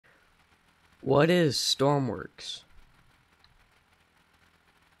What is Stormworks?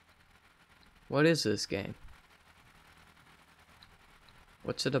 What is this game?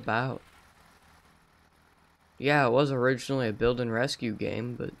 What's it about? Yeah, it was originally a build and rescue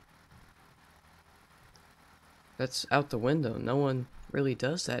game, but that's out the window. No one really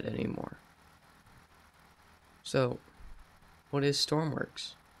does that anymore. So, what is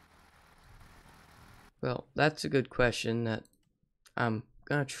Stormworks? Well, that's a good question that I'm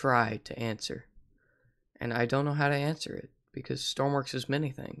gonna try to answer. And I don't know how to answer it, because Stormworks is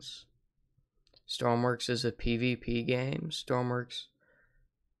many things. Stormworks is a PvP game. Stormworks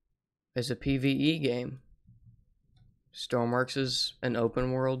is a PvE game. Stormworks is an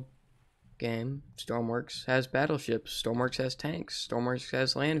open world game. Stormworks has battleships. Stormworks has tanks. Stormworks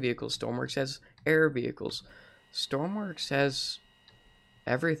has land vehicles. Stormworks has air vehicles. Stormworks has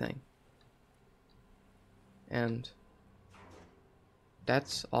everything. And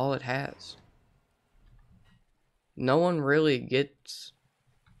that's all it has. No one really gets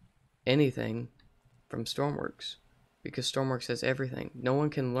anything from Stormworks because Stormworks has everything. No one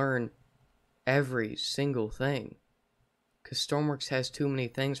can learn every single thing because Stormworks has too many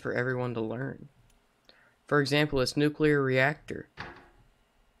things for everyone to learn. For example, its nuclear reactor.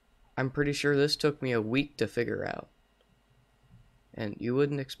 I'm pretty sure this took me a week to figure out. And you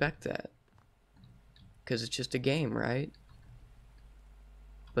wouldn't expect that. Because it's just a game, right?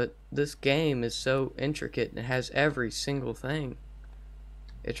 But this game is so intricate and it has every single thing.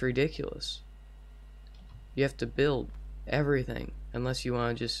 It's ridiculous. You have to build everything unless you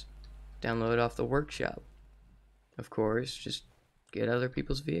want to just download it off the workshop. Of course, just get other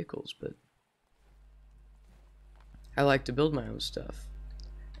people's vehicles, but I like to build my own stuff.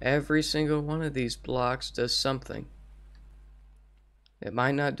 Every single one of these blocks does something. It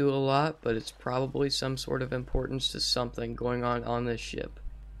might not do a lot, but it's probably some sort of importance to something going on this ship.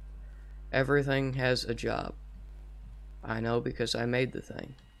 Everything has a job. I know because I made the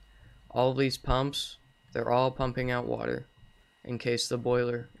thing. All these pumps, they're all pumping out water in case the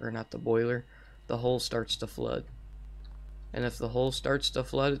boiler, or not the boiler, the hull starts to flood. And if the hull starts to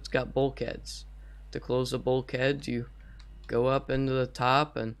flood, it's got bulkheads. To close the bulkheads, you go up into the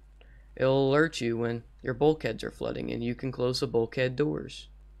top and it'll alert you when your bulkheads are flooding and you can close the bulkhead doors.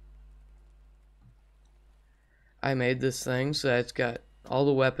 I made this thing so that it's got all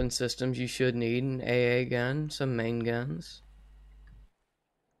the weapon systems you should need: an AA gun, some main guns.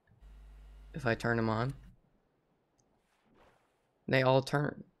 If I turn them on, they all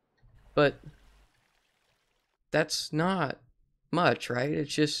turn. But that's not much, right?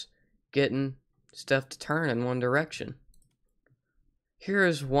 It's just getting stuff to turn in one direction. Here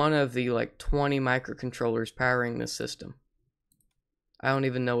is one of the 20 microcontrollers powering this system. I don't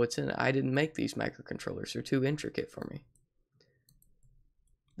even know what's in it. I didn't make these microcontrollers. They're too intricate for me.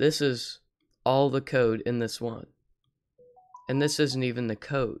 This is all the code in this one. And this isn't even the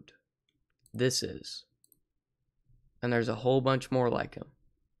code. This is. And there's a whole bunch more like them.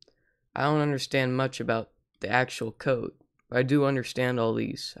 I don't understand much about the actual code. But I do understand all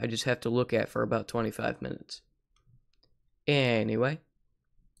these. I just have to look at for about 25 minutes. Anyway.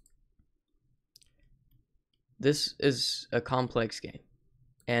 This is a complex game.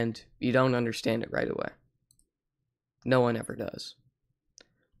 And you don't understand it right away. No one ever does.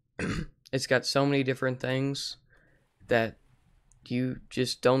 It's got so many different things that you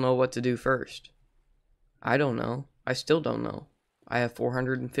just don't know what to do first. I don't know. I still don't know. I have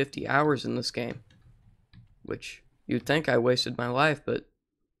 450 hours in this game, which you'd think I wasted my life, but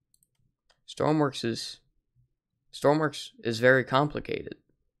Stormworks is very complicated,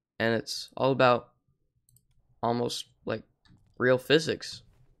 and it's all about almost like real physics,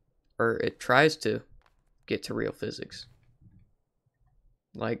 or it tries to get to real physics.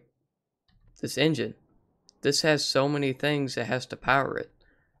 Like this engine. This has so many things that has to power it.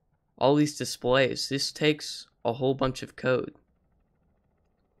 All these displays. This takes a whole bunch of code.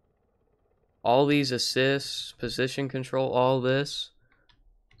 All these assists, position control, all this.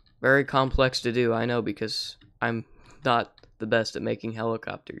 Very complex to do, I know, because I'm not the best at making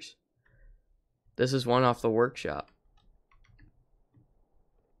helicopters. This is one off the workshop.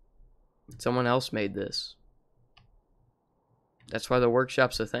 Someone else made this. That's why the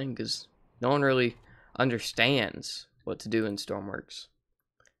workshop's a thing, because no one really understands what to do in Stormworks.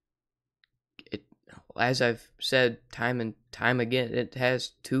 As I've said time and time again, it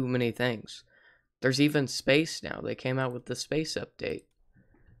has too many things. There's even space now. They came out with the space update.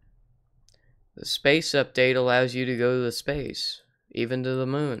 The space update allows you to go to the space, even to the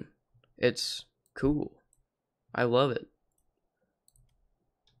moon. It's cool. I love it.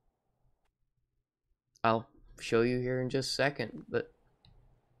 I'll show you here in just a second, but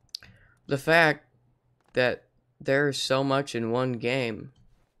the fact that there is so much in one game,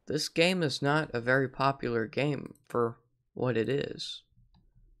 this game is not a very popular game for what it is.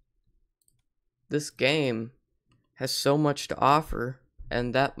 This game has so much to offer,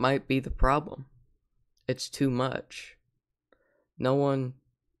 and that might be the problem. It's too much. No one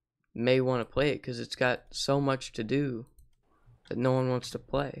may want to play it because it's got so much to do that no one wants to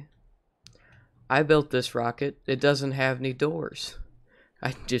play. I built this rocket. It doesn't have any doors.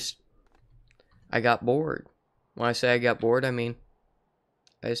 I got bored. When I say I got bored, I mean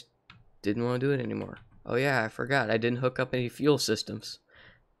I just didn't want to do it anymore. Oh yeah, I forgot. I didn't hook up any fuel systems.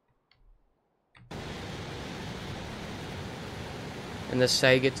 And this is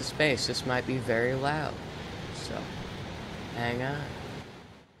how you get to space. This might be very loud. So, hang on.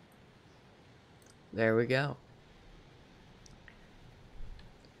 There we go.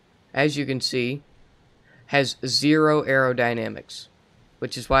 As you can see, has zero aerodynamics,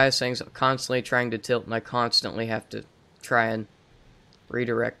 which is why this thing's constantly trying to tilt and I constantly have to try and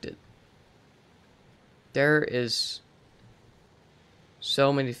redirect it. There is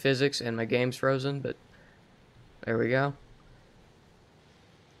so many physics and my game's frozen, but there we go.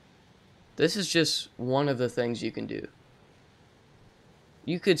 This is just one of the things you can do.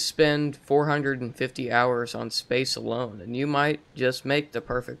 You could spend 450 hours on space alone, and you might just make the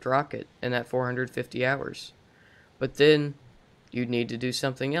perfect rocket in that 450 hours. But then you need to do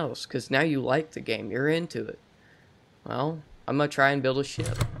something else, because now you like the game, you're into it. Well, I'm going to try and build a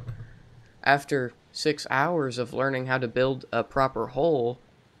ship. After 6 hours of learning how to build a proper hull,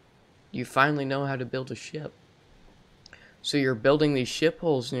 you finally know how to build a ship. So you're building these ship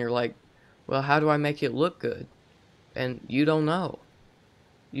hulls, and you're like, well, how do I make it look good? And you don't know.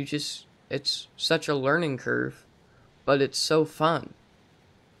 It's such a learning curve, but it's so fun.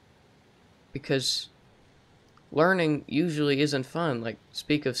 Because learning usually isn't fun. Like,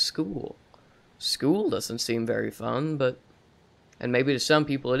 speak of school. School doesn't seem very fun, and maybe to some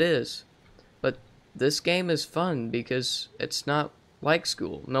people it is. But this game is fun because it's not like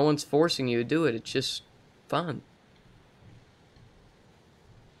school. No one's forcing you to do it. It's just fun.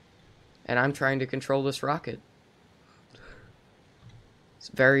 And I'm trying to control this rocket. It's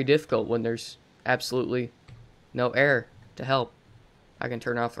very difficult when there's absolutely no air to help. I can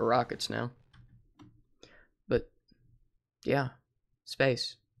turn off the rockets now. But, yeah,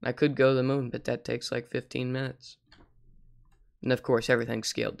 space. I could go to the moon, but that takes like 15 minutes. And of course, everything's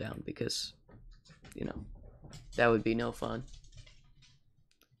scaled down because, that would be no fun.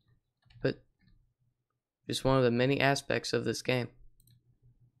 But, just one of the many aspects of this game.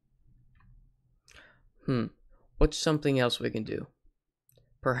 What's something else we can do?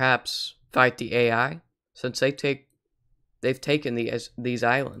 Perhaps fight the AI, since they've taken these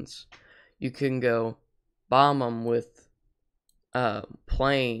islands. You can go bomb them with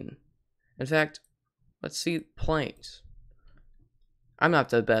plane. In fact, let's see planes. I'm not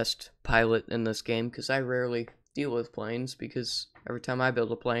the best pilot in this game because I rarely deal with planes because every time I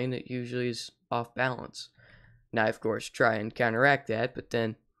build a plane, it usually is off balance. Now, I, of course, try and counteract that, but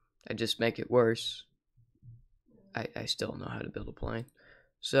then I just make it worse. I still don't know how to build a plane.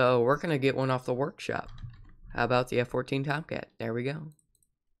 So we're going to get one off the workshop. How about the F-14 Tomcat? There we go.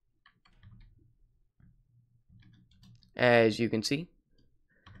 As you can see,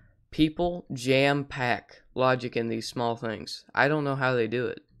 people jam-pack logic in these small things. I don't know how they do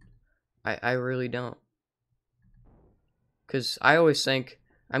it. I really don't. Because I always think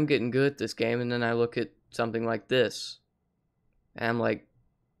I'm getting good at this game, and then I look at something like this. And I'm like,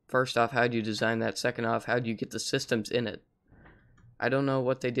 first off, how'd you design that? Second off, how'd you get the systems in it? I don't know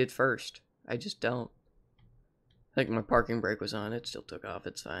what they did first. I just don't. I think my parking brake was on. It still took off.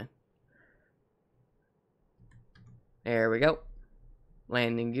 It's fine. There we go.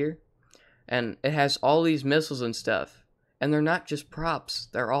 Landing gear. And it has all these missiles and stuff. And they're not just props.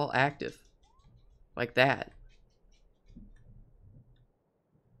 They're all active. Like that.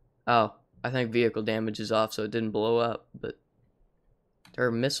 Oh, I think vehicle damage is off so it didn't blow up. But there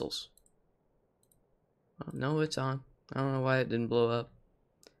are missiles. Oh, no, it's on. I don't know why it didn't blow up.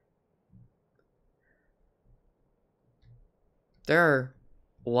 There are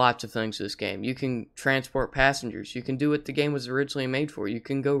lots of things to this game. You can transport passengers. You can do what the game was originally made for. You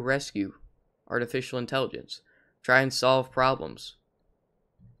can go rescue artificial intelligence. Try and solve problems.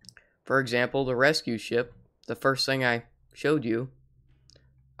 For example, the rescue ship, the first thing I showed you,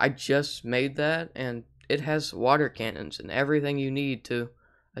 I just made that, and it has water cannons and everything you need to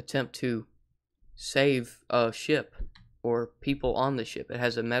attempt to save a ship or people on the ship. It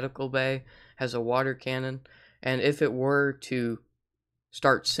has a medical bay, has a water cannon, and if it were to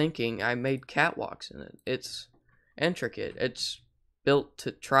start sinking, I made catwalks in it. It's intricate. It's built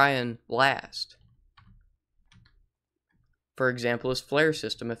to try and last. For example, this flare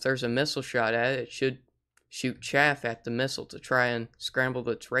system, if there's a missile shot at it, it should shoot chaff at the missile to try and scramble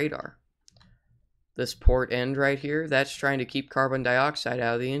its radar. This port end right here, that's trying to keep carbon dioxide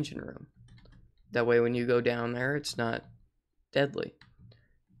out of the engine room. That way when you go down there, it's not deadly.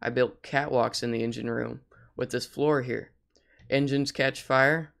 I built catwalks in the engine room with this floor here. Engines catch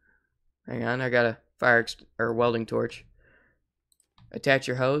fire. Hang on, I got a fire or welding torch. Attach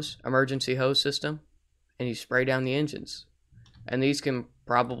your hose, emergency hose system, and you spray down the engines. And these can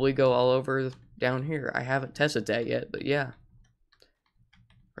probably go all over down here. I haven't tested that yet, but yeah.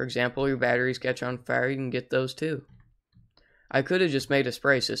 For example, your batteries catch on fire, you can get those too. I could have just made a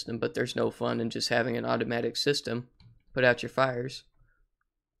spray system, but there's no fun in just having an automatic system put out your fires.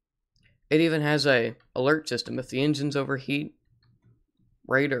 It even has a alert system. If the engines overheat,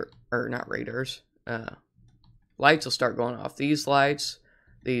 lights will start going off. These lights,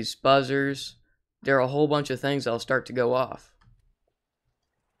 these buzzers, there are a whole bunch of things that'll start to go off.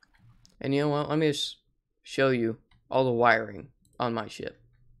 And you know what? Let me just show you all the wiring on my ship.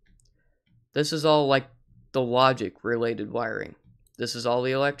 This is all like the logic related wiring. This is all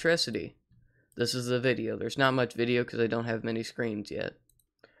the electricity. This is the video. There's not much video because I don't have many screens yet.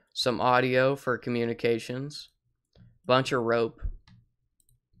 Some audio for communications. Bunch of rope.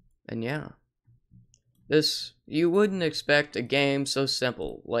 And yeah. This, you wouldn't expect a game so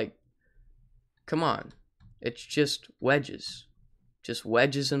simple. Like, come on. It's just wedges. Just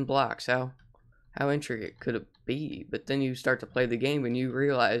wedges and blocks. How intricate could it be? But then you start to play the game and you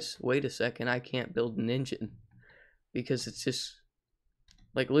realize, wait a second, I can't build an engine. Because it's just,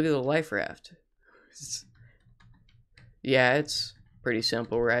 like, look at the life raft. Yeah, it's pretty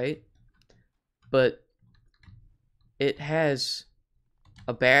simple, right? But it has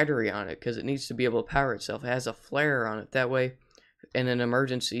a battery on it because it needs to be able to power itself. It has a flare on it. That way, in an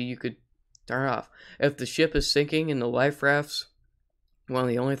emergency, you could turn it off. If the ship is sinking and the life raft's one of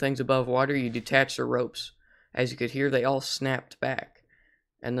the only things above water, you detach the ropes. As you could hear, they all snapped back.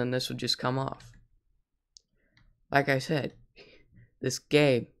 And then this would just come off. Like I said, this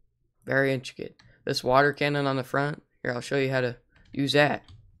game, very intricate. This water cannon on the front, here, I'll show you how to use that.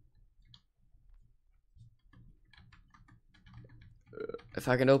 If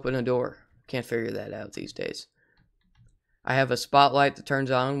I can open a door, can't figure that out these days. I have a spotlight that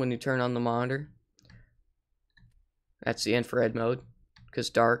turns on when you turn on the monitor. That's the infrared mode, because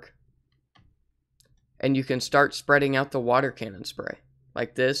dark. And you can start spreading out the water cannon spray.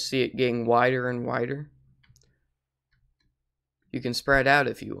 Like this, see it getting wider and wider. You can spread out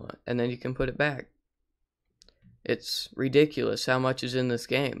if you want, and then you can put it back. It's ridiculous how much is in this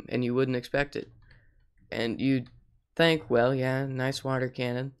game, and you wouldn't expect it. And you'd think, well, yeah, nice water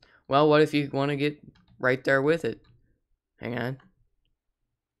cannon. Well, what if you want to get right there with it? Hang on.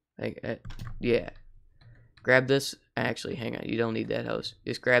 Yeah. Grab this. Actually, hang on. You don't need that hose.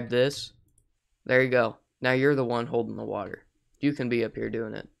 Just grab this. There you go. Now you're the one holding the water. You can be up here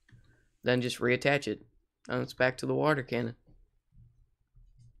doing it. Then just reattach it. And it's back to the water cannon.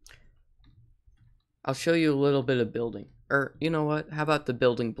 I'll show you a little bit of building. Or, you know what? How about the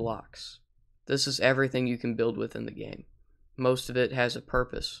building blocks? This is everything you can build within the game. Most of it has a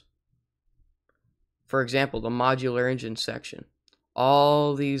purpose. For example, the modular engine section.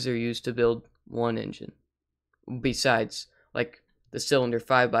 All these are used to build one engine. Besides, like, the cylinder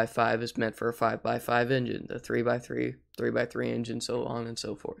 5x5 is meant for a 5x5 engine. The 3x3, 3x3 engine, so on and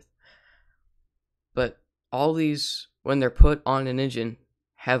so forth. But all these, when they're put on an engine,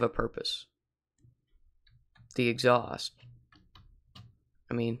 have a purpose. The exhaust.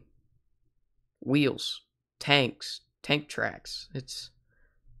 I mean, wheels, tanks, tank tracks. It's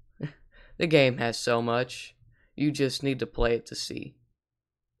the game has so much. You just need to play it to see.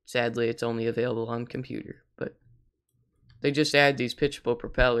 Sadly, it's only available on computer, but they just add these pitchable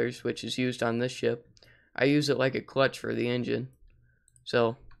propellers, which is used on this ship. I use it like a clutch for the engine,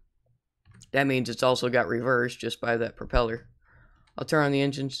 so that means it's also got reverse just by that propeller. I'll turn on the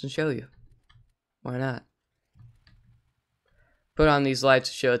engines and show you. Why not? Put on these lights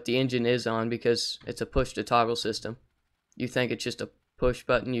to show that the engine is on because it's a push to toggle system. You think it's just a push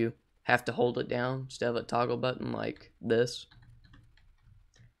button, you have to hold it down instead of a toggle button like this.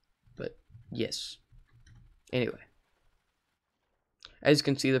 But yes. Anyway. As you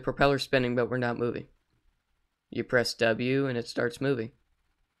can see, the propeller's spinning, but we're not moving. You press W and it starts moving.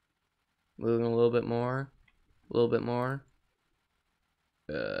 Moving a little bit more. A little bit more.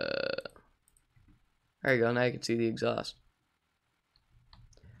 There you go, now you can see the exhaust.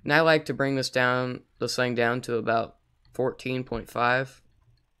 And I like to bring this thing down to about 14.5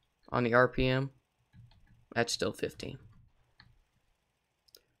 on the RPM. That's still 15.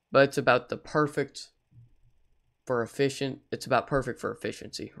 But it's about it's about perfect for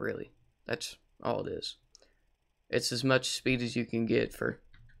efficiency, really. That's all it is. It's as much speed as you can get for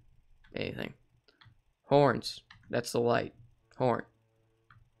anything. Horns. That's the light. Horn.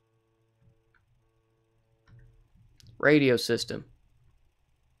 Radio system.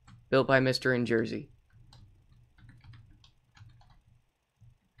 Built by Mr. in Jersey.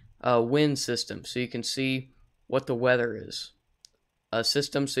 A wind system, so you can see what the weather is. A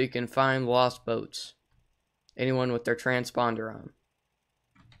system so you can find lost boats. Anyone with their transponder on.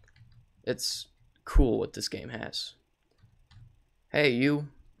 It's cool what this game has. Hey, you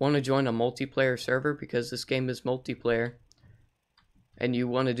want to join a multiplayer server because this game is multiplayer, and you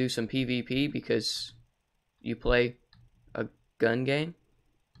want to do some PvP because you play a gun game?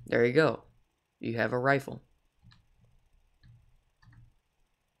 There you go. You have a rifle.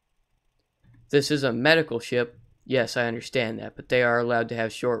 This is a medical ship. Yes, I understand that, but they are allowed to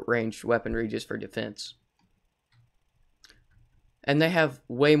have short-range weaponry just for defense. And they have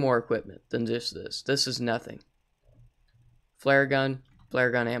way more equipment than just this. This is nothing. Flare gun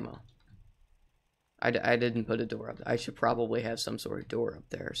ammo. I didn't put a door up. I should probably have some sort of door up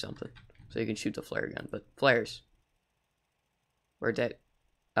there or something, so you can shoot the flare gun. But flares. Where'd that?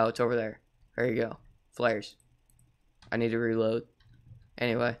 Oh, it's over there. There you go. Flares. I need to reload.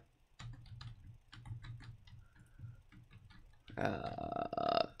 Anyway.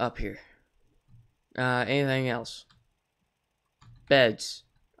 Up here. Anything else? Beds.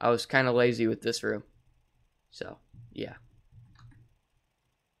 I was kind of lazy with this room. So, yeah.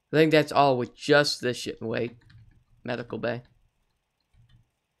 I think that's all with just this ship. Wait. Medical bay.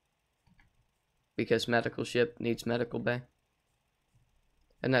 Because medical ship needs medical bay.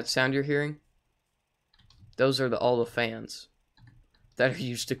 And that sound you're hearing? Those are all the fans that are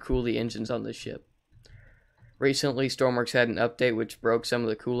used to cool the engines on this ship. Recently, Stormworks had an update which broke some of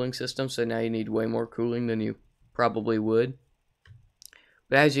the cooling systems, so now you need way more cooling than you probably would.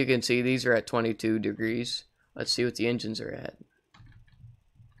 But as you can see, these are at 22 degrees. Let's see what the engines are at.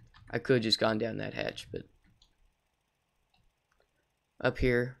 I could have just gone down that hatch, but up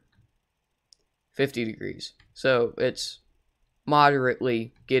here, 50 degrees. So it's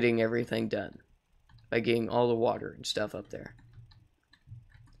moderately getting everything done by getting all the water and stuff up there.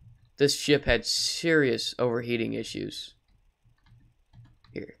 This ship had serious overheating issues.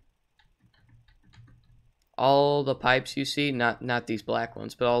 Here. All the pipes you see, not these black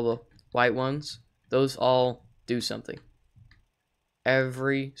ones, but all the white ones, those all do something.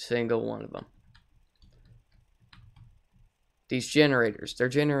 Every single one of them. These generators, they're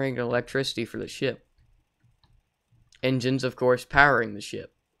generating electricity for the ship. Engines, of course, powering the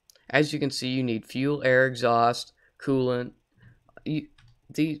ship. As you can see, you need fuel, air, exhaust, coolant.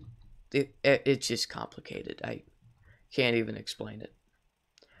 It's just complicated. I can't even explain it.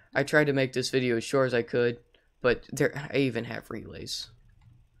 I tried to make this video as short as I could, but I even have relays.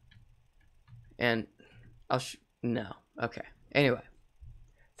 And no. Okay. Anyway,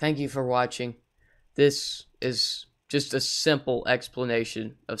 thank you for watching. This is just a simple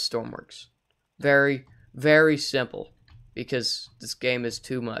explanation of Stormworks. Very, very simple, because this game is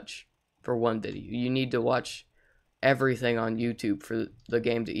too much for one video. You need to watch everything on YouTube for the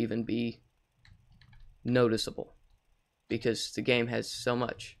game to even be noticeable, because the game has so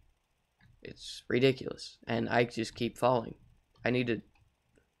much. It's ridiculous, and I just keep falling. I need to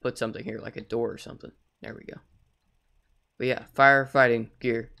put something here, like a door or something. There we go. But yeah, firefighting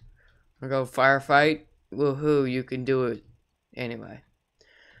gear. I'll go firefight. Woohoo, you can do it. Anyway,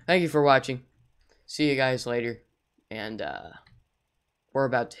 thank you for watching. See you guys later, and we're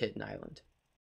about to hit an island.